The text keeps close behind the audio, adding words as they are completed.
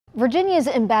Virginia's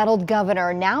embattled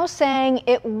governor now saying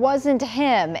it wasn't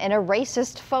him in a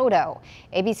racist photo.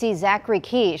 ABC's Zachary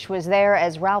Quiche was there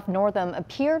as Ralph Northam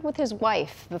appeared with his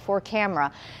wife before camera,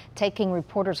 taking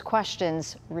reporters'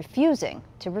 questions, refusing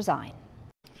to resign.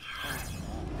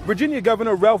 Virginia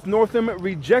Governor Ralph Northam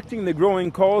rejecting the growing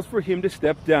calls for him to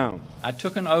step down. I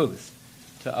took an oath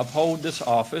to uphold this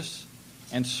office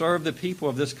and serve the people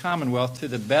of this Commonwealth to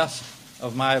the best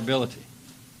of my ability.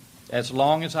 As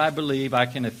long as I believe I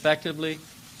can effectively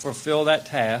fulfill that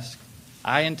task,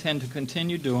 I intend to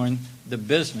continue doing the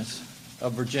business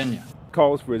of Virginia.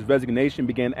 Calls for his resignation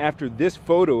began after this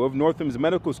photo of Northam's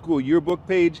medical school yearbook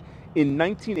page in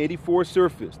 1984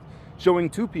 surfaced, showing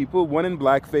two people, one in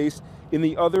blackface and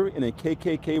the other in a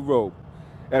KKK robe.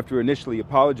 After initially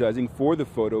apologizing for the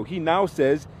photo, he now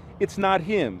says it's not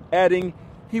him, adding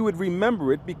he would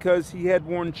remember it because he had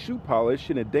worn shoe polish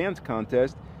in a dance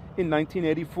contest in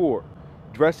 1984,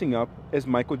 dressing up as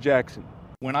Michael Jackson.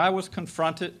 When I was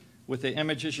confronted with the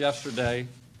images yesterday,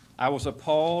 I was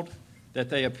appalled that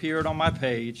they appeared on my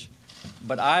page,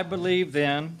 but I believe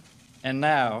then and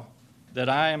now that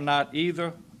I am not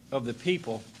either of the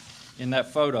people in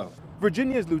that photo.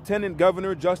 Virginia's Lieutenant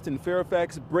Governor Justin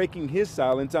Fairfax breaking his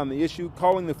silence on the issue,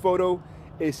 calling the photo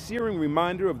a searing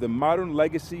reminder of the modern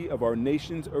legacy of our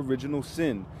nation's original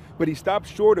sin. But he stopped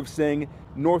short of saying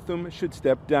Northam should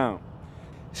step down.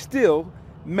 Still,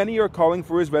 many are calling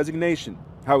for his resignation.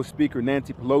 House Speaker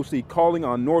Nancy Pelosi calling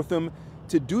on Northam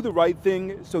to do the right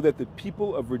thing so that the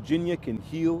people of Virginia can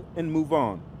heal and move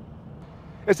on.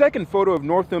 A second photo of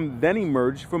Northam then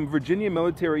emerged from Virginia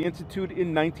Military Institute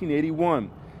in 1981,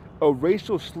 a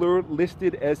racial slur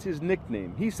listed as his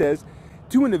nickname. He says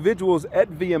two individuals at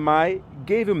VMI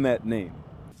gave him that name.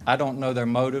 I don't know their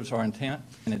motives or intent,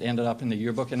 and it ended up in the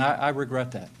yearbook, and I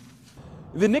regret that.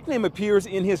 The nickname appears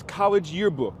in his college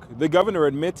yearbook. The governor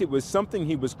admits it was something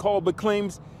he was called, but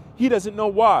claims he doesn't know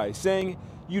why, saying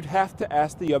you'd have to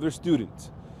ask the other students.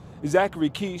 Zachary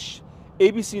Quiche,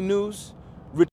 ABC News,